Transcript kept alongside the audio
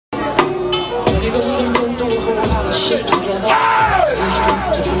Watch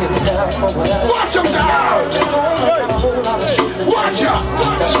him down! Watch out!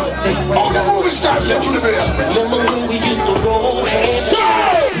 On the movie stars, let you live here. Remember when we used to roll hands?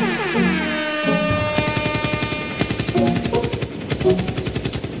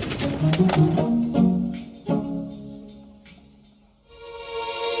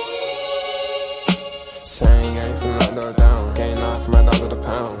 Same game from no down. Gain off from my dollar to the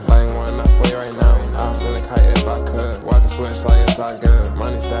pound. Laying one up for you right now. I'll send a kite if I could. Watch the switch like it's all good.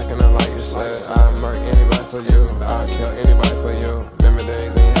 Money stacking up like you said. I'll murk anybody for you. I'll kill anybody for you. Remember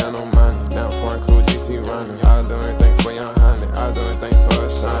days ain't had no money. Now foreign cool GT running. I'll do anything for young honey. I'll do anything for a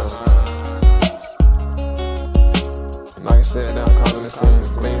son. Like I said, I'm calling the scene.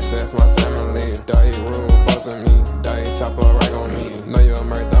 Clean set for my family. Dayz rule, buzzing me. Dayz chopper right on me. Know you'll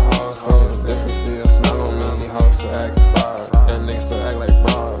murk the whole song. This is see a smile on me. Hoes to act fire. And niggas to act like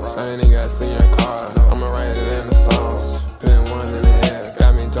bras. I ain't even gotta see your car. I'ma write it in the songs. Putting one in the head.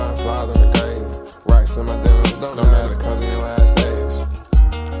 Got me drawing flies on the grave. Rocks in my denim. No matter cause of your last days.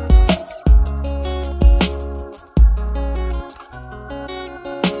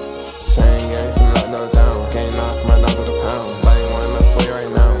 Same game from no down. Gain off from my dollar to the pound. Laying one up for you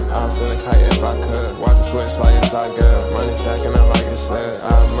right now. I'll send a kite if I could. Watch the switch like it's all good. Money stacking up like it said.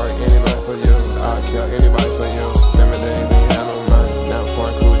 I'll murk anybody for you. I'll kill anybody for you. Remember days ain't had no money. Now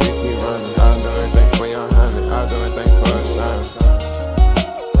foreign cool GT running. I'll do anything for young honey. I'll do anything for a shine.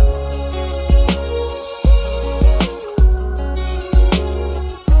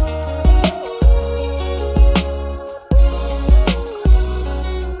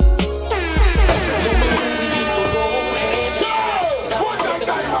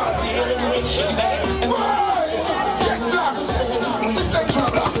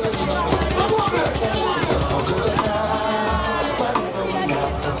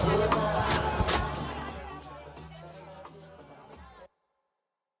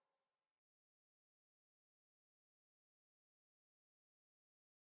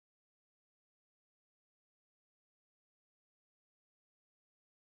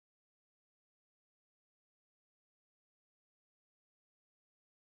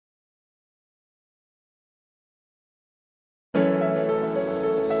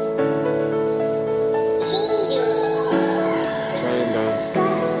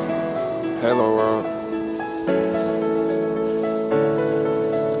 Hello world.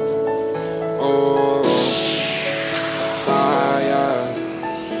 Oh, fire,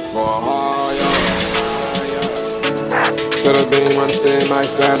 go higher. Could've been understood, my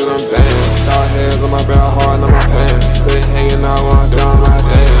standard on dance. Star heads on my belt, hard on my pants. Spit hanging out when I'm doing my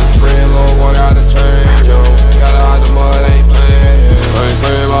dance. Free little boy out the train, yo. Got out the mud, ain't playing. I ain't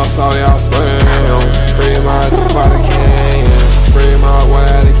playing lost all y'all splaying, yo. Free my by the can. Free my way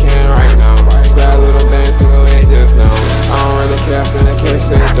out the can right now. Spaz Wit Dem Bandz to the late just now. I don't really care if the case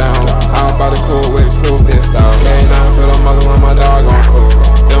shit down. Out by the cool with 2 pissed out. K9 for the mother when my dog on cool.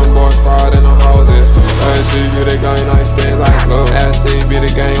 Them boys fraud and the hoses. SC be the gang like stay like glue. SC be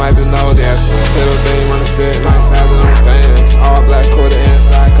the gang like the nose ass. Little thing on the stick like Spaz Wit Dem Bandz. All black quarter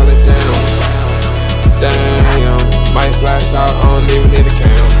inside color jam. Damn, might flash out, I don't even need a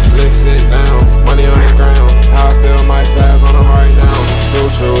cam. Lick shit down, money on the ground. How I feel, my spaz on the heart now.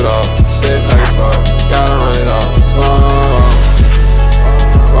 True though, shit like fuck, gotta run it up. Whoa,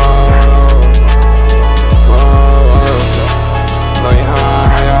 whoa, whoa, know you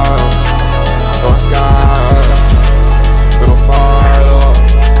high up, on Skye, little far up.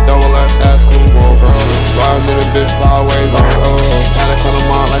 Double S, that's cool, bro. Sliding in the bitch sideways on the hood. Gotta cut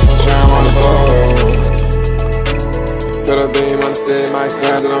them off like some jam on the boat. Could've been understood, my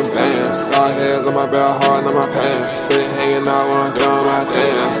Spaz Wit Dem Bandz. Star heads on my belt, hard on my pants. Spit hanging out when I'm doing my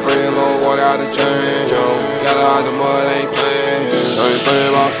dance. Free a little water out the chain, yo. Got out the mud, ain't playing. I ain't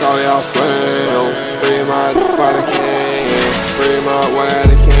playing lost all y'all swing, yo. Free my by the can. Free my way out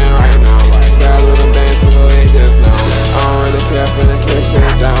the can right now. Spaz Wit Dem Bandz to the late just now. I don't really care if the case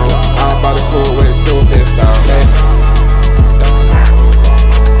shit down. Out by the cool with 2 pissed out, okay?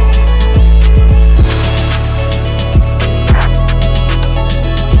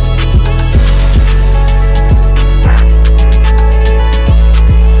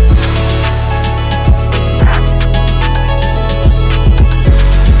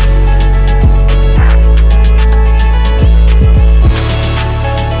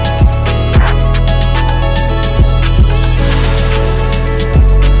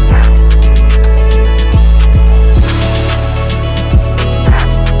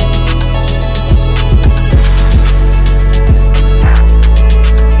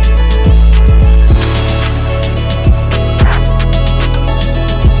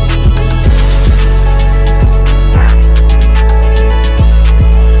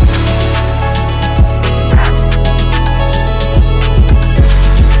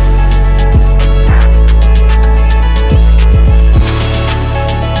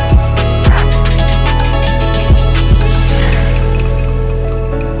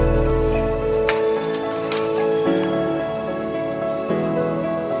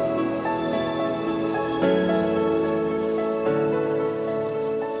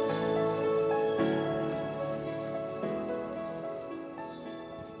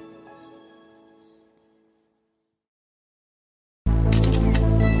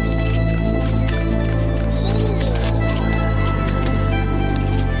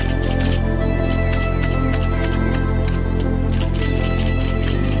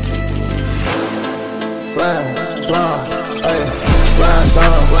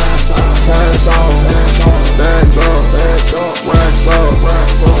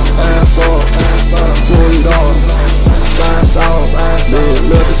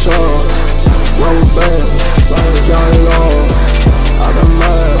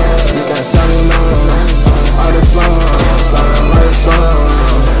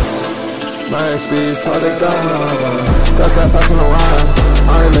 speeds toward the gun. Cause I pass on the ride.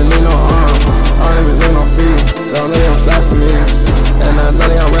 I don't even need no arm. I don't even need no feet. They don't need no staff for me. And I know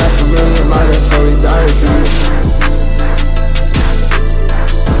they gon' rap for me. Like it's solidarity.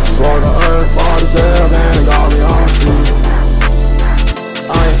 Swore the earth, fall as hell, man, and got me on feet.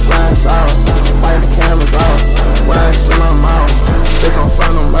 I ain't flash out, wipe the cameras out, wax in my mouth, it's on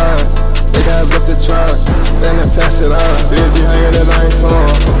front of mud. They gotta lift the truck, then they test it up. See if you hanging it, I ain't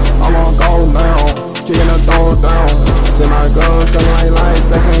torn. I'm on gold now, kicking the door down. See my guns, selling like lights,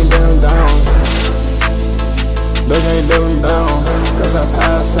 they can't dim down. They can't dim down, cause I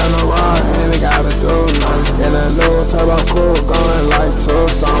passed on the ride, and they gotta do nothing. In a new turbo crew, going like 2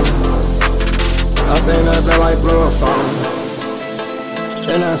 something. I think that they like blue or something.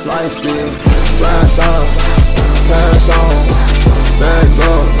 And that's light speed, flash out, cash on, bags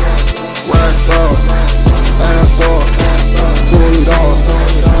up, wax up, ass up, tuned up,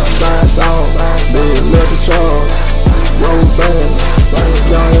 slash out, big liquor trucks, roll bands,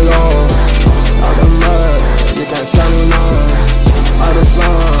 young it all, out the mud, you can't tell me none, out the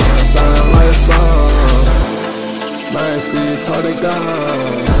slum, sounding like a song. Max speeds toward the gun,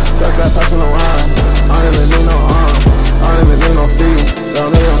 cause I pass on the ride, I don't even need no arm, I don't even need no feet. They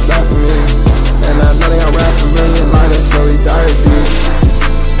don't need no staff for me. And I know they gon' rap for me. Like it's solidarity.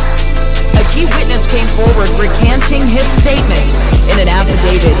 A key witness came forward recanting his statement. In an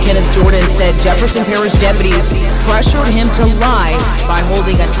affidavit, Kenneth Jordan said Jefferson Parish deputies pressured him to lie by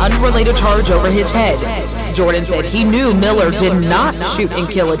holding an unrelated charge over his head. Jordan said he knew Miller did not shoot and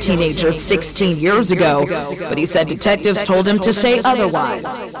kill a teenager 16 years ago, but he said detectives told him to say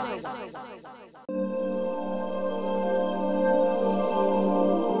otherwise.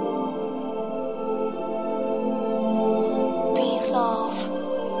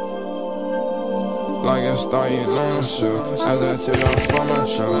 Like a Startin Off My. As I take off for my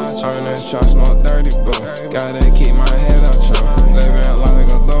truck, I'm in that truck, smoke dirty, bro. Gotta keep my head up, truck. Living like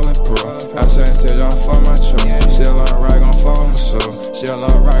a bulletproof. I said take off for my truck. She a lot right gon' fall on the show. She a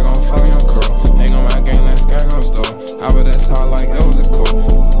lot right gon' fuck your crew. Hang on my gang, that Skye gon' store. I would have talk like it was a coup.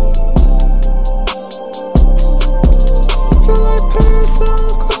 Feel like paying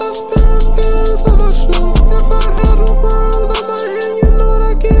something, cause I spend bills on my shoe. If I had a world in my hand, you know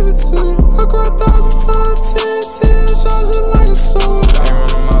that I give it to you. I grow 1,000 times, 10 shots it like a sword. I ain't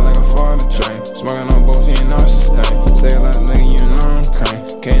running out like a father train. Smoking on both, you know it's a stain. Say it like nigga, you know I'm crank.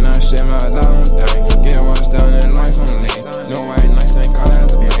 Can't not shit my dog on thing. Get washed down in lights on lean. No white nights ain't caught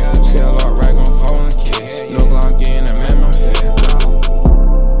as a man. She a lot right gon' fall on the kids. No Glock in and man my fit.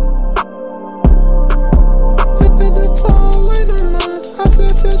 Take the tall late at night. I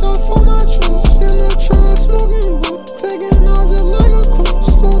said take off for my truth. In the truck smoking boot. Taking off just like a cool.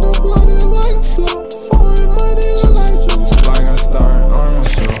 Smoke the blooded like a flow. Foreign money like juice. Like a Startin Off My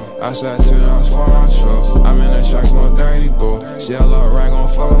show. I said $2 for my truth. I'm in the truck, smoke dirty boo. She a little right gon'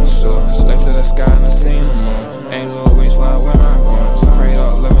 fall on the shore. Lift to the sky and I seen the moon. Ain't little wings fly with my guns. Prayed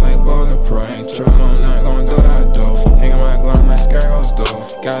up living like Bogle Pro. Ain't trippin', I'm not gon' do what I do. Hangin' my glove, my Skye goes through.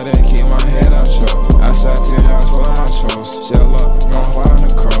 Gotta keep my head up, truck. I said $2 for my truth. She a look, gon' fall on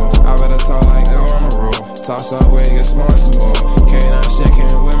the crow. I better talk like they on the road. Toss up where you get smart some more. Can't not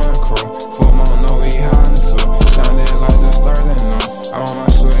shaking with my crew. Full moon, no we hiding too. Shining like the stars they know. I'm on my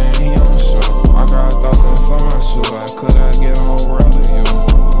shoe and he on the show. I got 1,000 for my shoe. I could not get a whole world of you.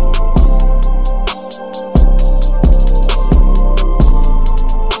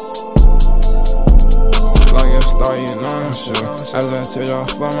 Like a Startin Off My. As I take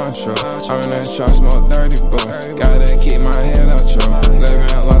off for my truck, I'm in that truck, smoke dirty, bro. Gotta keep my head up, truck.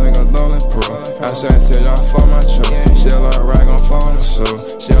 Living like a bulletproof. I said take off for my truck. She a lot right gon' fall on the shoe.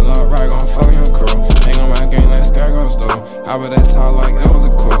 She a lot right gon' fuck your crew. Hang on my gang, that Skye goes through. I would have talk like it was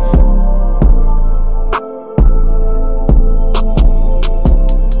a coup.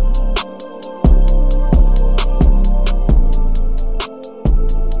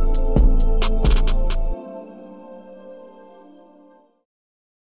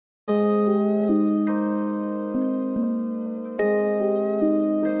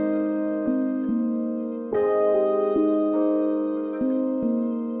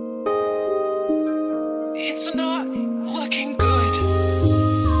 It's not looking good.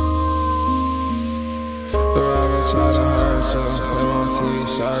 The rapper try to hurt you. They want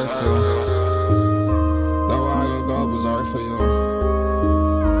t-shirt too. That's why I go berserk for you.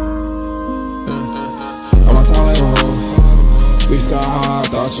 I'ma talk like a roof. We Skye hard,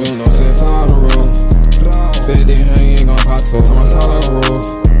 thought you know since on the roof. 50 hanging gon' pop too. I'ma talk like a roof.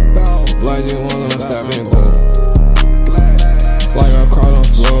 Like you wanna step me through. Like a crowd on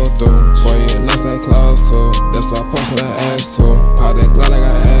flow through. For you know stay close to. That's why I post that ass too. Pop that glad like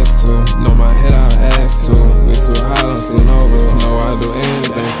I asked to. Know my head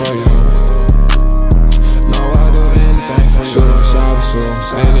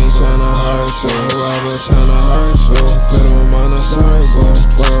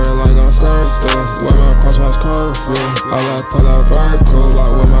I like pull up vertical,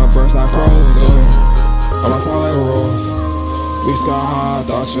 like with my burst I crawling through. I'm a tall like a roof. We Skye high,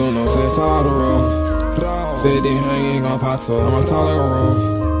 thought you know to the top of the roof. 50 hanging on pot two, I'm a tall like a roof.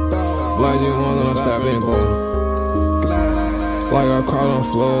 Blood you want to step in glue. Like a crowd on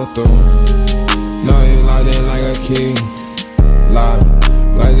floor through. No, you locked in like a key. Lock.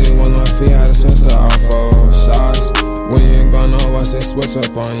 Like you wanna feel how to switch the awful shots. When you ain't gonna watch it switch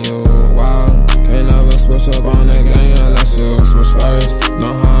up on you. Wow. Can't never switch up on the game unless you switch first. No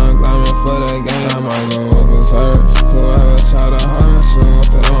how I'm climbing for the game, I might go berserk. Whoever try to hurt you,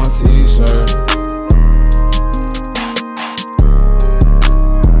 put on a t-shirt.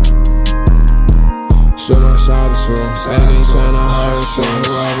 Shoot my shot at you, ain't he tryna hurt you.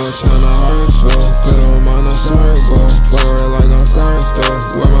 Whoever tryna hurt you, put him on a circle. Forward like I'm Skyster,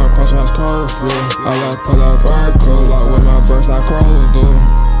 with my crosswise curfew. I like pull up vertical, like with my burst I crawling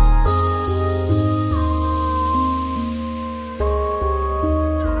through.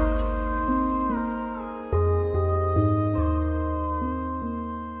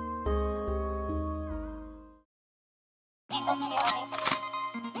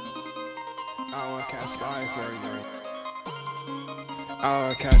 I will catch Skye for you. I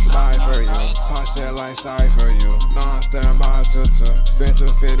will catch Skye for you. Pop shit like Shy for you. No, I'm standing by Tutu. Spend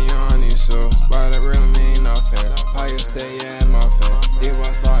 250 on these shoes, but it really mean nothing. Pocket stay, yeah, muffin. Eat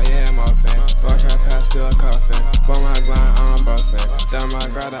what's all, yeah, muffin. Fuck her past, still cuffin'. For my Gleedn, I'm bustin'. Then my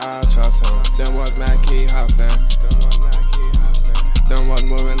brother, I trust him. Then was mad key huffin'. Them was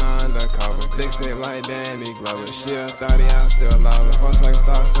moving undercover. Dick stick like Danny Glover. She a 30, I still love her. First like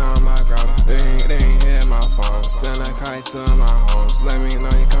start sound my grabber. They ain't hit my phone. Send a kite to my homes. Let me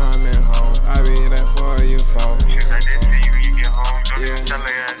know you coming home. I be there for you, folks. Shit I did to you, you get home. Don't even tell her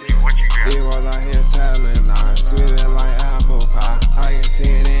what you got. These was out here telling lies. Sweeter like apple pie. I can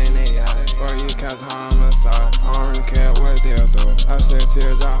see it in their eyes. Before you catch homicide. I don't really care what they'll do. I said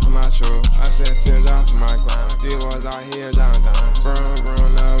teardrop for my truth. I said teardrop for my Gleedn. These was out here down. Vroom,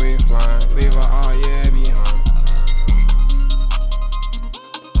 vroom, now we flying. Leave her all, yeah, behind.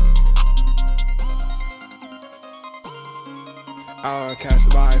 I will catch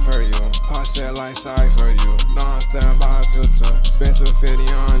Skye for you. Pop shit like Shy for you. No, I'm standing by Tutu. Spend 250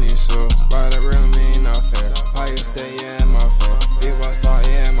 on these shoes, but it really mean nothing. Pocket stay, yeah, muffin. Eat what's all,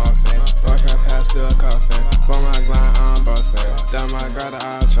 yeah, muffin. Fuck her past, still cuffin'. For my Gleedn, I'm bustin'. Then my brother,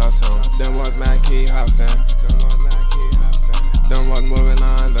 I trust him. Then was mad key huffin'. Them was moving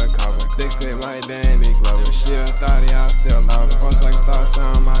undercover. Dick stick like Danny Glover. She a 30, I still love her. First like start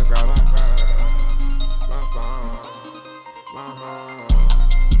sound my grabber. My phone, my home,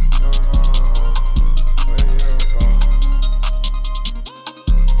 your home. Where you from?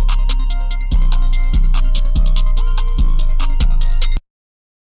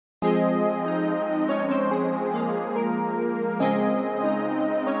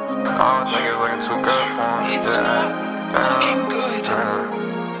 I don't think it's looking too good for him. It's not looking good.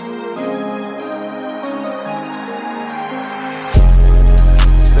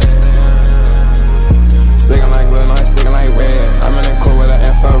 Sticking like Gleedn, sticking like red. I'm in the cool with an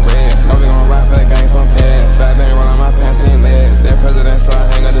infrared. No, we gon' ride for the gang, some pads. Fat bang roll on my pants and these legs. That president, so I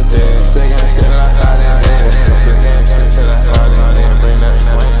hang on the dead. Sick and shit that I thought in head. Sick and shit that I thought in head. Bring that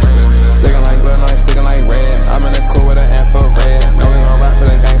flame. Sticking like Gleedn, sticking like red. I'm in the cool with an infrared. No, we gon' ride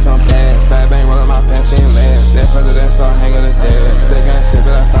for the gang, some pads. Fat bang roll on my pants and these legs. That president, so I hang on the dead. Sick and shit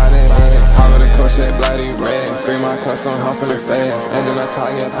that I thought in head. How with the coach shit bloody red. Free my custom, huffing the fast. And then I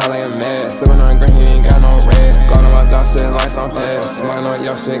talk, yeah, pal like a mad. Sippin' on green, he ain't got no red. Go to my job, shit like some pass. Smoking on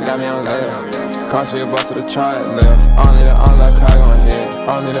your shit, got me on left. Caught you, busted the try left. Only the online car gon' hit.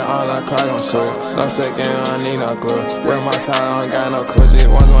 Only the online car gon' shoot. No straight game, I don't need no glue. Wear my tie, I don't got no coochie.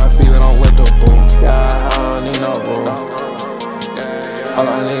 One's my feet, but don't whip the boots. Skye, I don't need no boots. All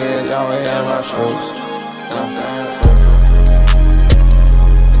I need is y'all hear my truths. And I'm feeling truth.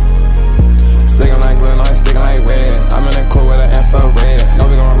 Sticking like Gleedn, sticking like red. I'm in the cool with an infrared. No,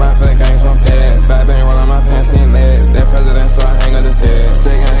 we gon' ride for the gang, some pads. Fat bang roll on my pants and these legs. That president, so I hang on the dead.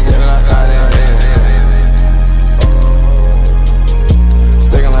 Sick and shit that I thought in head.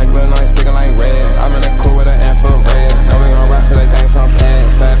 Sticking like Gleedn, sticking like red. I'm in the cool with an infrared. No, we gon' ride for the gang, some pads.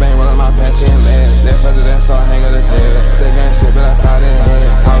 Fat bang roll on my pants and these legs. That president, so I hang on the dead. Sick and shit that I thought in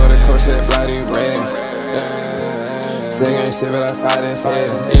head. How with the cool shit bloody red. Sick and shit, but I fight his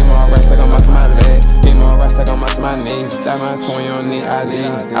head. Eat more rest like I'm up to my legs. Eat more rest like I'm up to my knees. That my twin, you don't need ID.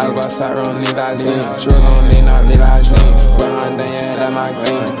 Out of a shot, you don't need ID. True, don't need not leave ID. Behind the yeah, that my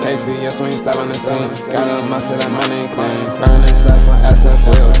Gleedn. KTS when you step on the scene. Got a muscle, that money ain't clean. Earning shots on SS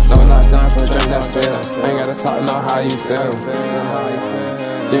wheels. No lockdown, so drink that sales. Ain't gotta talk, know how you feel.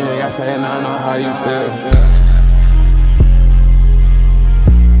 Yeah, you gotta say, I know how you feel.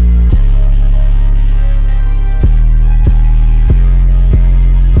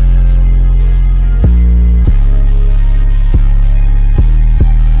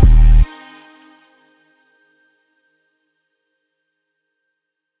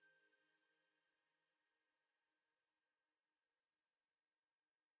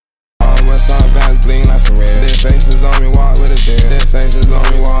 faces on me, walk with a dead. Dead faces on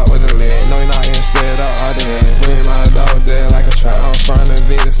me, walk with a lid. No, you're not getting shit up out the head. Swing my dog dead like a trap. I'm from the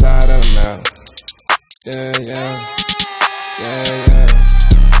V, the side of the map. Yeah, yeah. Yeah, yeah.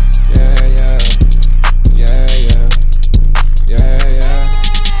 Yeah, yeah. Yeah, yeah. Yeah, yeah.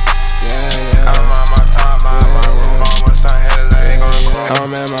 Yeah, yeah. I'm on my top, my roof. I'm with some headers, I ain't gonna close.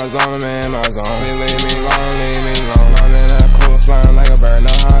 I'm in my zone, I'm in my zone. Leave me alone, leave me alone. I'm in that cool, flying like a bird.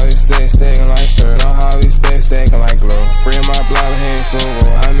 Know how we stay sticking like syrup. Know how we stay sticking like glue. Free my blood, he ain't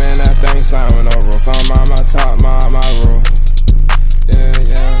suitable. I'm in that thing, sliding with no roof. I'm on my top, my roof. Yeah,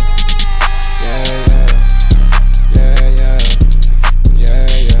 yeah. Yeah, yeah. Yeah, yeah. Yeah,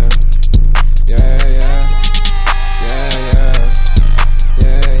 yeah. Yeah, yeah. Yeah, yeah.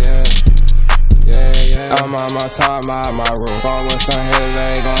 Yeah, yeah. Yeah, yeah. I'm on my top, my roof. I'm with some hitters,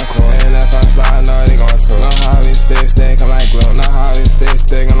 they ain't gon' cool. And if I slide, I know they gon' too. Know how we stay sticking like glue. Know how we stay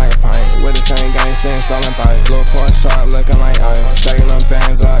sticking like a pint. With the same gang, same stolen pipe. Blue point shot looking like ice. Stacking them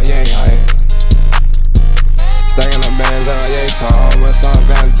bands up, yeah, height. Stacking them bands up, yeah, tall. With some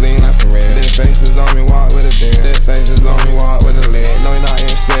bands bleeding like some red. Dead faces on me, walk with a dead. Dead faces on me, walk with a lid. No, you're not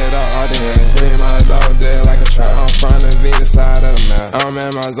getting shit up out the head. Swing my dog dead like a trap. I'm from the V, the side of the map. I'm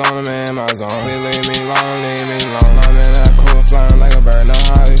in my zone, I'm in my zone. Leave me alone, leave me alone. I'm in that cool, flying like a bird. Know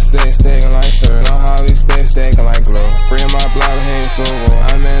how we stay sticking like syrup. Know how we stay sticking like glue. Free my blood, he ain't suitable.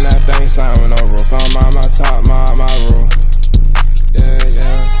 I'm in that thing, sliding with no roof. I'm on my top, my roof. Yeah,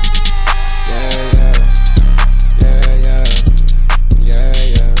 yeah. Yeah, yeah. Yeah, yeah. Yeah,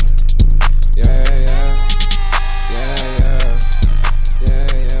 yeah. Yeah, yeah. Yeah, yeah. Yeah,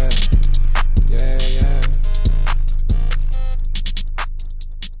 yeah. Yeah, yeah.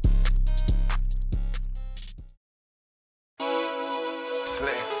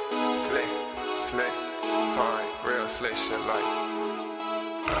 Slick, slick, slick. Time, real slick shit like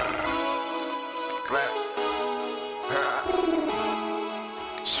clap.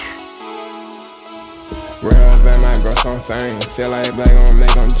 Real bad, might grow some fame. Feel like black gon'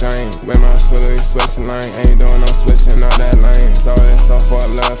 make them change. With my shooter, switching lane. Ain't doing no switching up that lane. So this so for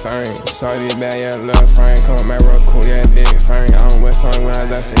love fame. Shorty bad, yeah, love frame. Come back real cool, yeah, big frame. I'm with some guys,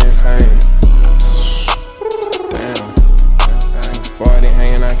 that's insane. Damn. 40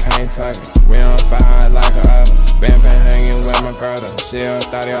 hanging, I can't take it. We on fire like a oven. Vamp hanging with my brother. She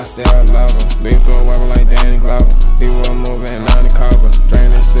thought I still love her. Leave through a weapon like Danny Glover. D-Will moving on the cover. Drain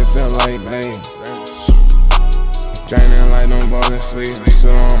this shit, feel like babe. Draining like them boys and sleep.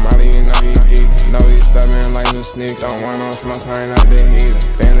 Shoot on Molly, you know he eat. Know he stubbing like new sneak. Don't want no smoke, turn up the heater.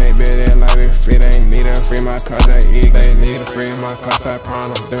 Then they bid it like they free. They need to free my cup, they eat. They need to free my cup, fat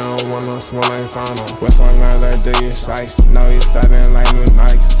pronto. They don't want no small, ain't final. With some lines that do you shice. Know he stubbing like new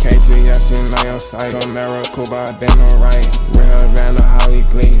Lyke. KT, yes, you know your sight. Go miracle, but they no right. Real band of how he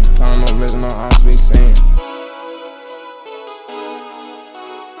Gleedn. Time no original, I be seen.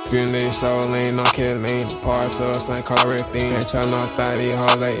 Few niggas so lean, no kid lean. Parts of us ain't call it thing. Ain't try no thought these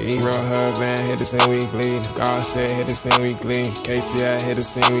hoes they eat. Real hood band, hit the scene, we Gleedn. God shit, hit the scene, we Gleedn. KCI, hit the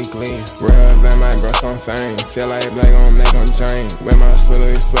scene, we Gleedn. Real hood band, might grow some fame. Feel like black gon' make them drain. With my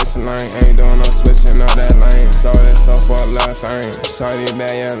shooter, switching lane. Ain't doing no switching up that lane. So this so for love fame. Shorty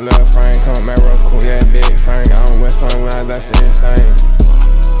bad, yeah, love frame. Come back real cool, yeah, big frame. I'm with some guys, that's insane.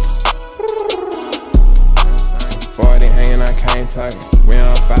 40 hanging, I can't take it. We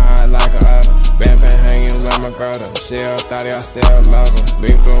on fire like a oven. Vamp hanging with my brother. She thought I still love her.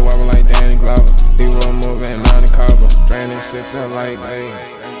 Leave through a weapon like Danny Glover. D-Will moving on the cover. Draining shit feel like babe.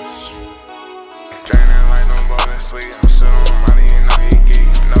 Draining like them boys and sweet. I'm shooting on Molly, you know he geek.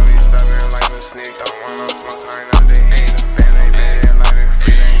 Know he stubbing like no sneak. Don't want no smoke, turn up the heat. Then they bid it like they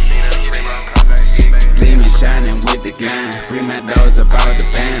free. They need to free my cup, they eat. Leave me shining with the Gleedn. Free my dogs up out the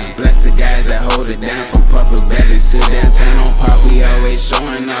pan. Bless the guys that hold it down. From Puffer Belly to downtown on pop, we always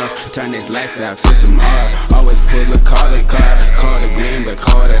showing off. Turn this life out to some art. Always pull a call the car. Call the green, but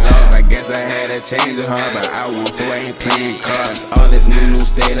called it off. I guess I had a change of heart, but I want for ain't playing cards. All this new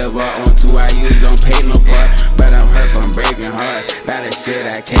state of art on 2 IUs don't pay no part. But I'm hurt from breaking heart. Lot of shit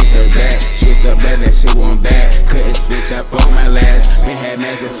I can't take back. Switched up, but that shit won't back. Couldn't switch up on my last. Been had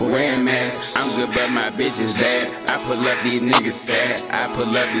masks before wearing masks. I'm good, but my bitch is bad. I pull up, these niggas sad. I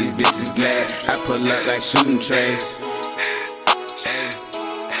pull up, these bitches glad. I pull up like shooting trays.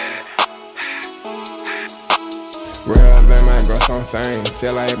 Real band, might grow some fame.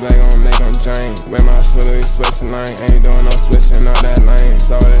 Feel like black gon' make them drain. With my shooter, switching lane. Ain't doing no switching up that lane.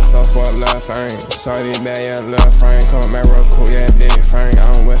 So this so for love fame. Shorty bad, yeah, love frame. Come back real cool, yeah, big frame.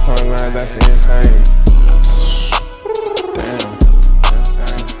 I'm with some lines, that's insane. Damn.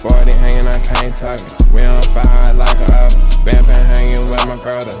 40 hanging, I can't take it. We on fire like a oven. Vamp hanging with my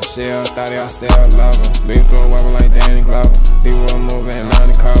brother. Still thought I still love her. Big throw weapon like Danny Glover. D-Roll moving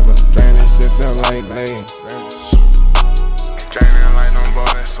undercover. Drain this shit feel like Blade. Draining like no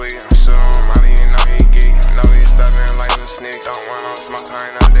Bogle sweet. I'm sure on money, you know he geek. Know he stopping like no sneak. Don't want no smoke,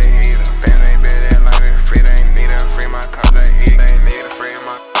 turn up the heater. Band they bed like they free. They need to free my cup they eat. They need to free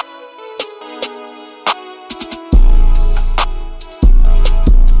my.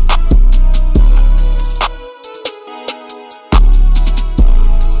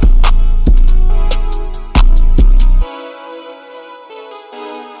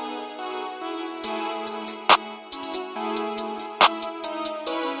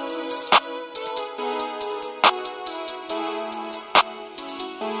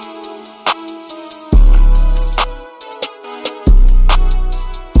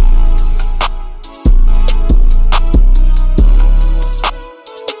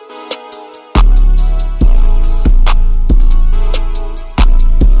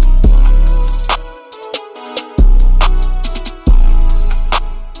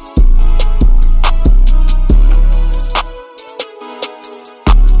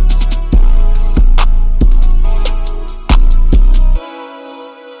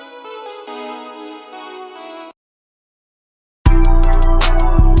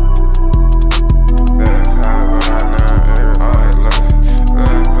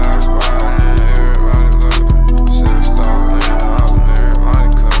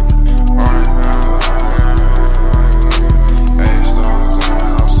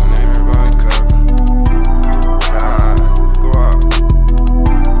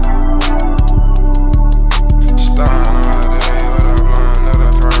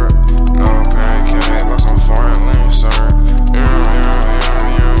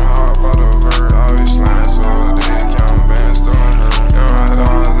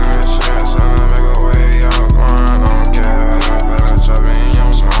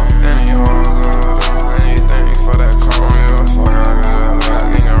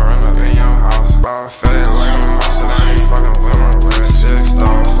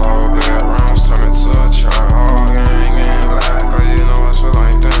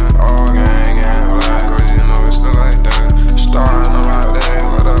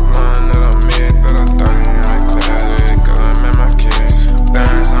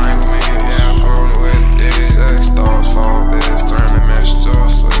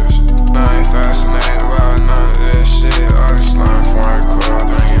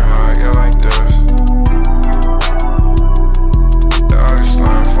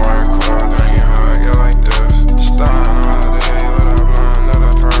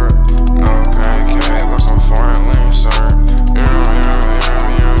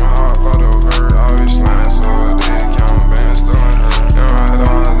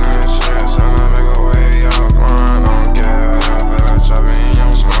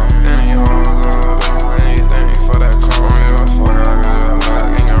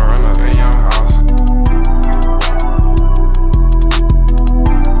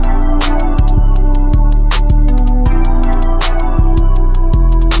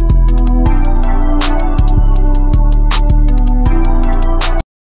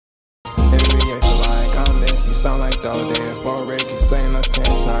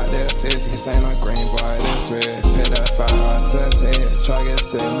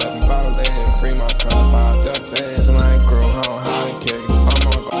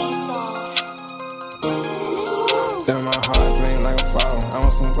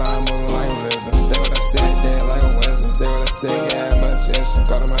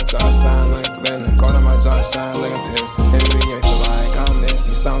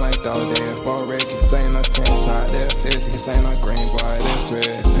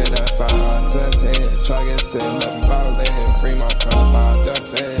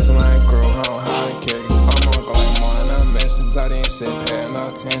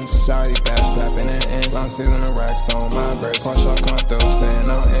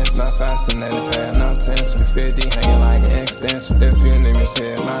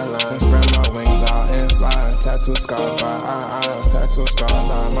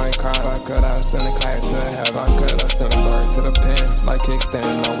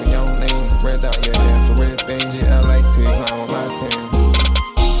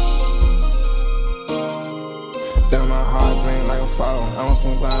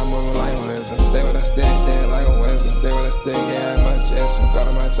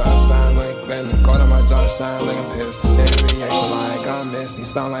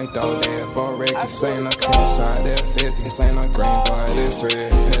 Sound like dog dead for Rick. This ain't no 10 shot, they're 50. This ain't no green boy, this red.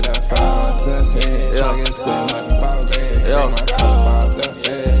 Hit that fire to his head. Try get set like a ball leg. Bring my cup out the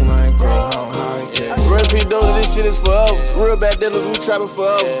feds. And I ain't grow home, how he catch. Repeat those of this shit is forever. Real bad dealers, we trapping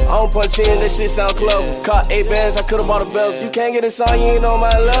forever. I don't punch in, that shit sound clever. Caught 8 bands, I could've bought a belt. You can't get a song, you ain't on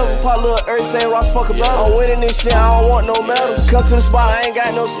my level. Pop little earth saying Rasta fuck about it. I'm winning this shit, I don't want no medals. Come to the spot, I ain't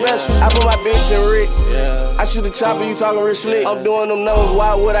got no special. I put my bitch in Rick. I shoot the chopper, you talking real slick. I'm doing them numbers,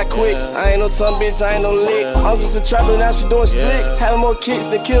 why would I quit? I ain't no tongue bitch, I ain't no lick. I'm just a trapper, now she doing split. Having more kicks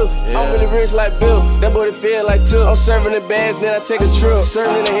than kills. I'm really rich like Bill, that booty feel like Till. I'm serving the bands, then I take a trip.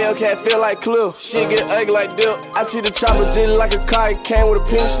 Serving in the Hellcat, feel like Cliff. Shit get ugly like Dip. I treat the chopper just like a kite, came with a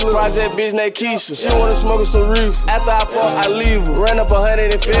pink slip. Project bitch named Keisha, she wanna smoke some reef. After I fuck, I leave her. Ran up 100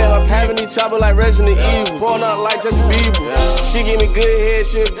 and fell her. Having these chopper like Resident Evil. Pouring out like Justin Bieber. She give me good head,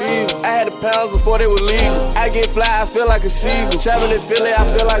 she a beaver. I had the pounds before they were legal. I get fly, I feel like a seagull. Traveling in Philly, I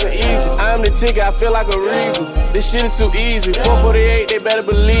feel like an eagle. I am the ticket, I feel like a regal. This shit is too easy. 448, they better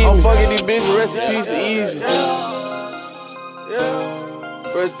believe. I'm fucking these bitches, rest in peace to Easy.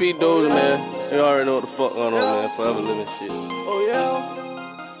 Rest in peace, Doja, man. You already know what the fuck going on, man. Forever living shit. Oh, yeah?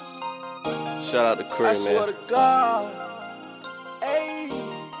 Shout out to Curry, man. I swear to God. Hey.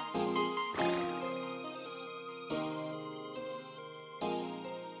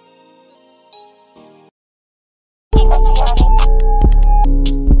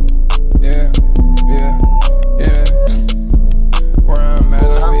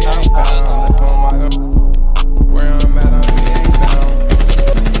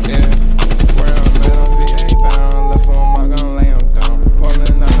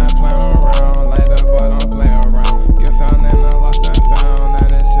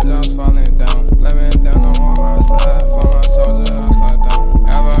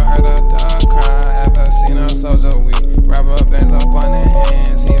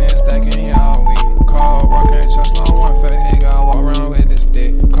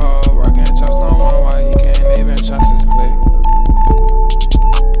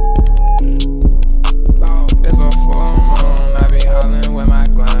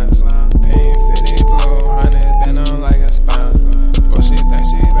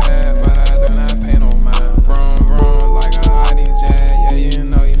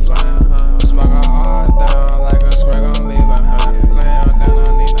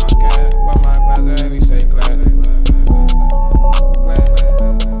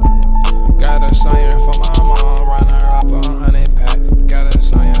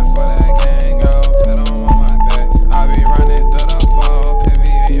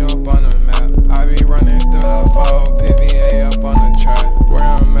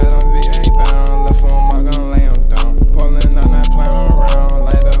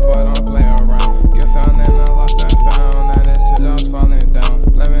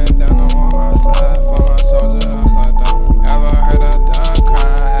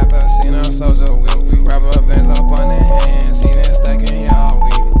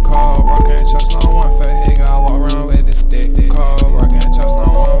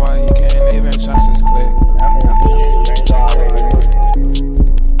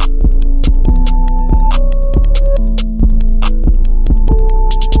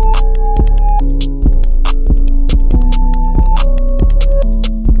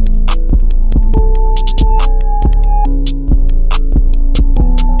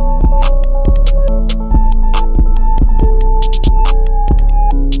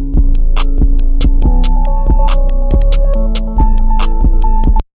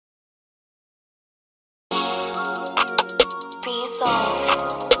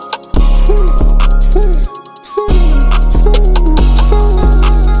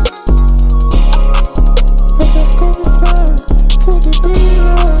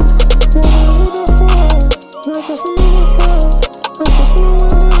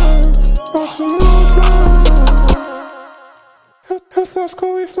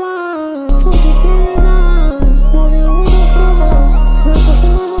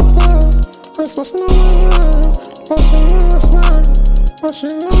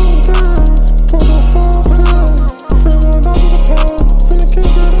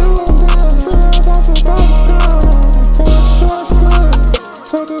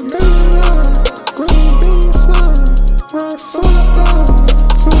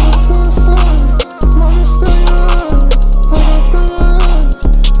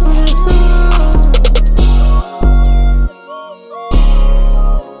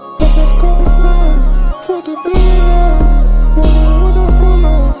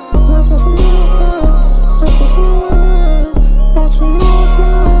 What's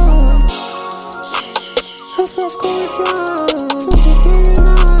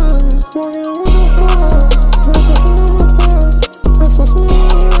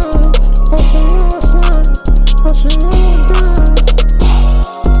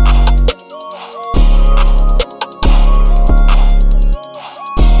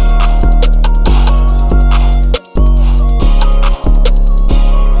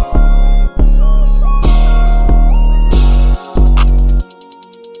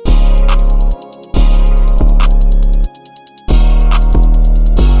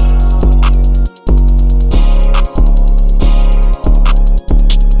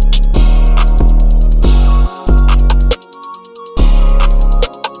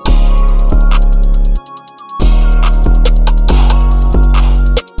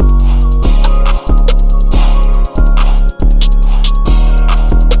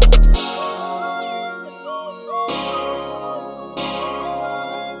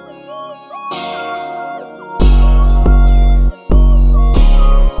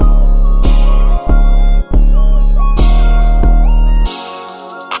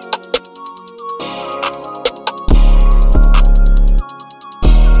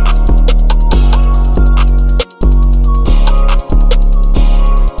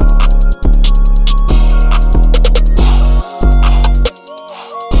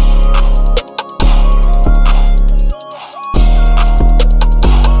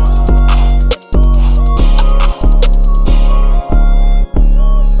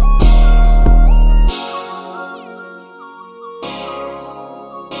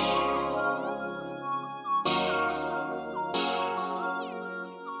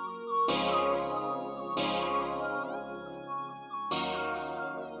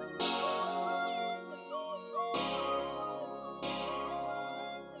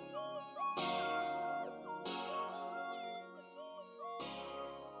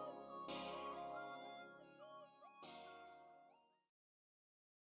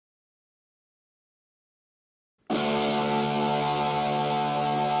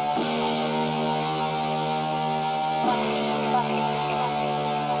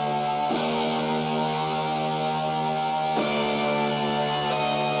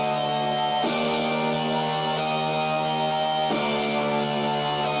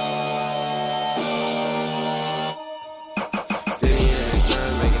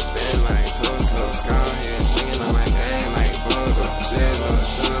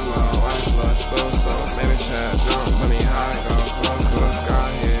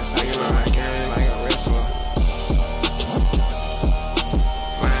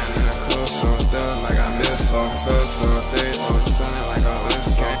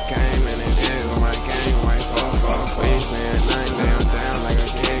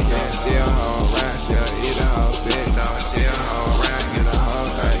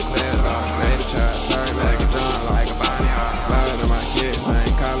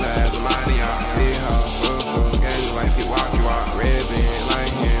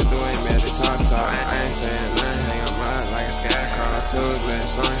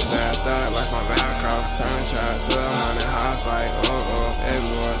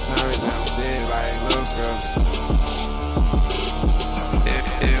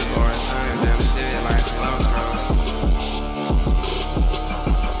Lord, time down the shit like some low scrolls.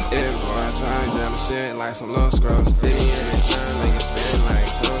 It was one time down the shit like some low scrolls. 50 in the gun, make it spin like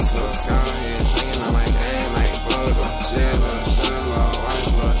Tutu. Skye heads hanging on my game like Bogle. Shit, little son, little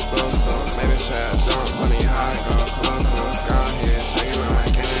wife, little sposo. Maybe trap drunk, money high, go cool. Skye heads hanging on my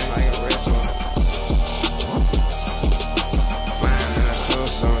game like a ritual. Flying in a cool,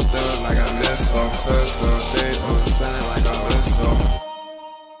 showing through like a missile. Tutu, big boy, sounding like a whistle.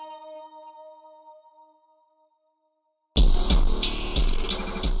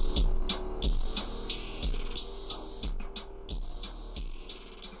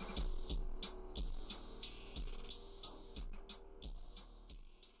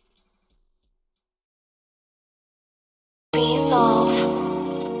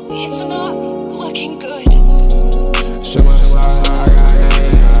 It's not looking good. Show my side, I got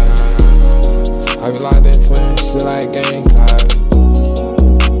gang high. I be locked in twin, shit like gang ties.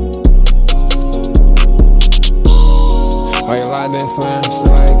 I be locked in twin,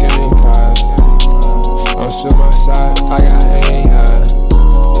 shit like gang ties. Don't shoot my shot, I got aim high.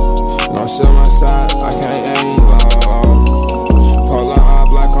 Don't shoot my shot, I can't aim low. Pull up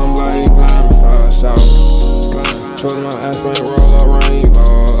black on black, climb for sure. Choose my ass, man, roll a rainbow.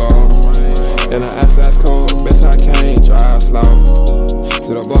 In the SS cold, bitch, I can't drive slow.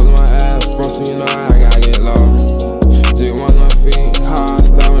 See the balls in my ass, bro, so you know I gotta get low. G1 on my feet, hard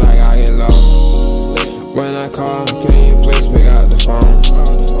stuff, and I gotta get low. When I call, can you please pick up the phone?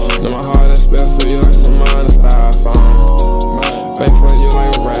 Know my heart is spit for you, it's a mine, styrofoam. Bank for you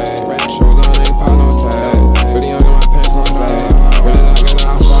like rag, shoulder ain't pop no tag. 50 under my pants on sag, ready to get the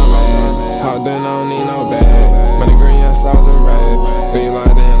outside man. How then I don't need no bag. Money green, yes, all the red. Be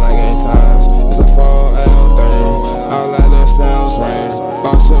locked in like ain't ties. It's a 4L thing. I'll let the sales ring.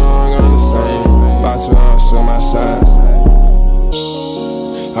 About you, I'm on the same. About you, I'll shoot my shots.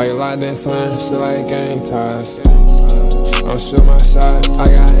 How you locked in twin, shit like gang ties. Don't shoot my shot, I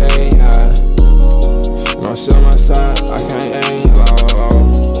got aim high. Don't shoot my shot, I can't aim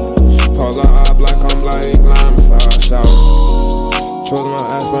low. Pull up black on black, climb for sure. Choose my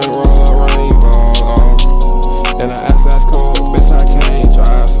ass, man, roll a rainbow. In the SS cold, bitch, I can't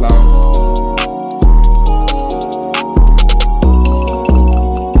drive slow.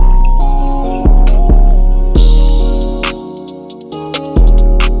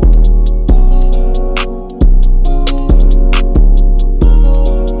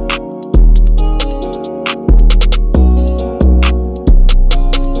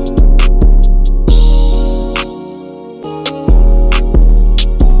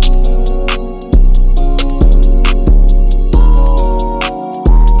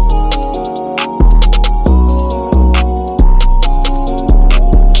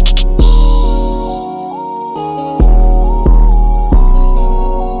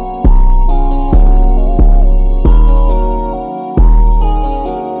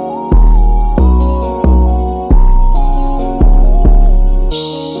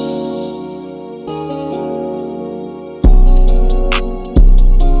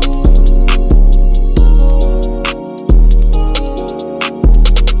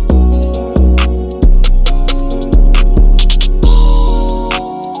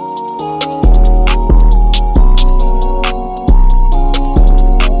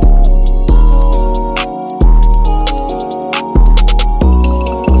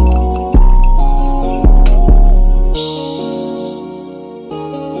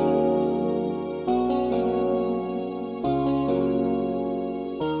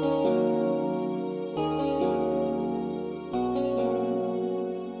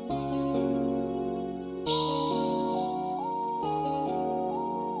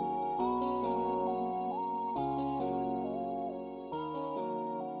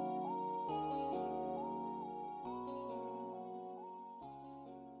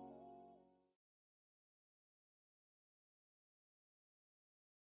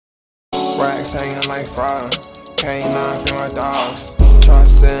 Racks hanging like fraud. K9 for my dogs. Try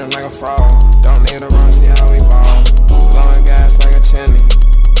sitting like a fraud. Don't need a run, see how we ball. Blowing gas like a chimney.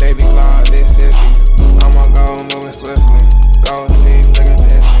 They be loud, they 50. I'ma go moving swiftly. Gold teeth looking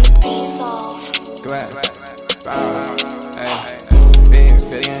pissy. Peace off. Glad. Bow out. Hey. Being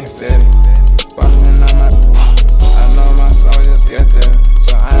 50 ain't 50. Bustin' on my. I know my soldiers get there.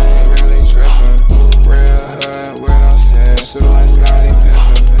 So I ain't really trippin'. Real hood, weirdo shit. Shoot like Skye.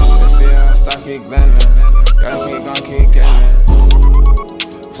 Keep Gleedn, gotta keep getting it.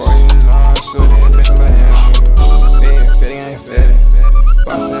 For you know I'm shooting, bitch, I'm a handful. Being 50 ain't 50.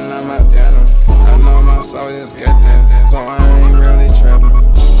 Bustin' on my denim.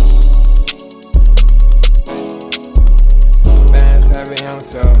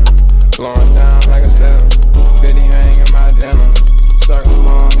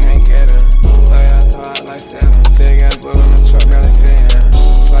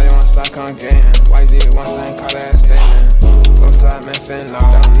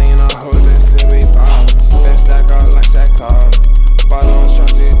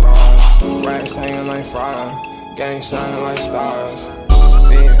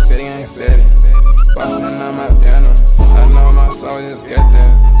 soldiers get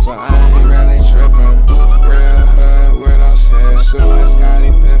there, so I ain't really trippin'. Real hood with no shit, shoot like Skye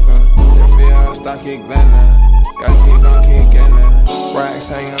Pippin'. If you don't stop, keep Gleedn. Gotta keep getting it. Racks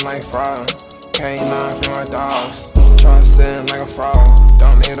hanging like frog, K9 for my dogs. Try sitting like a frog,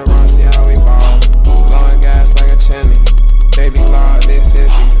 don't need a run, see how we ball. Blowing gas like a chimney, baby loud, big 50.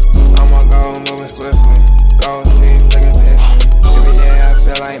 I'ma go moving swiftly, gold teeth looking pissy. Every day I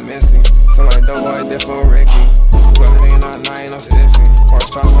feel like Missy, so like the boy did for Ricky. But hanging all night, no stiffy, horse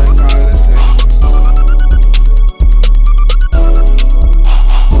cross and call it a 60s.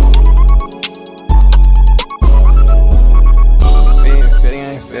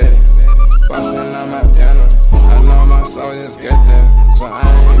 Bustin' on my denims, I know my soldiers get there, so I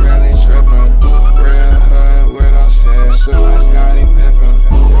ain't really trippin'. Real hood with no shit, shoot like Skye Pippin'.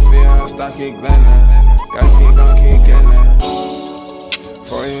 If you don't stop, keep Gleedn. Gotta keep getting it.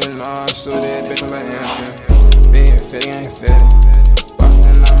 For you know I shoot it, bitch, I'm an anthem. Being fitty ain't fitty.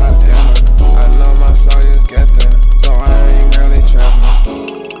 Bustin' on my denims, I know my soldiers get there.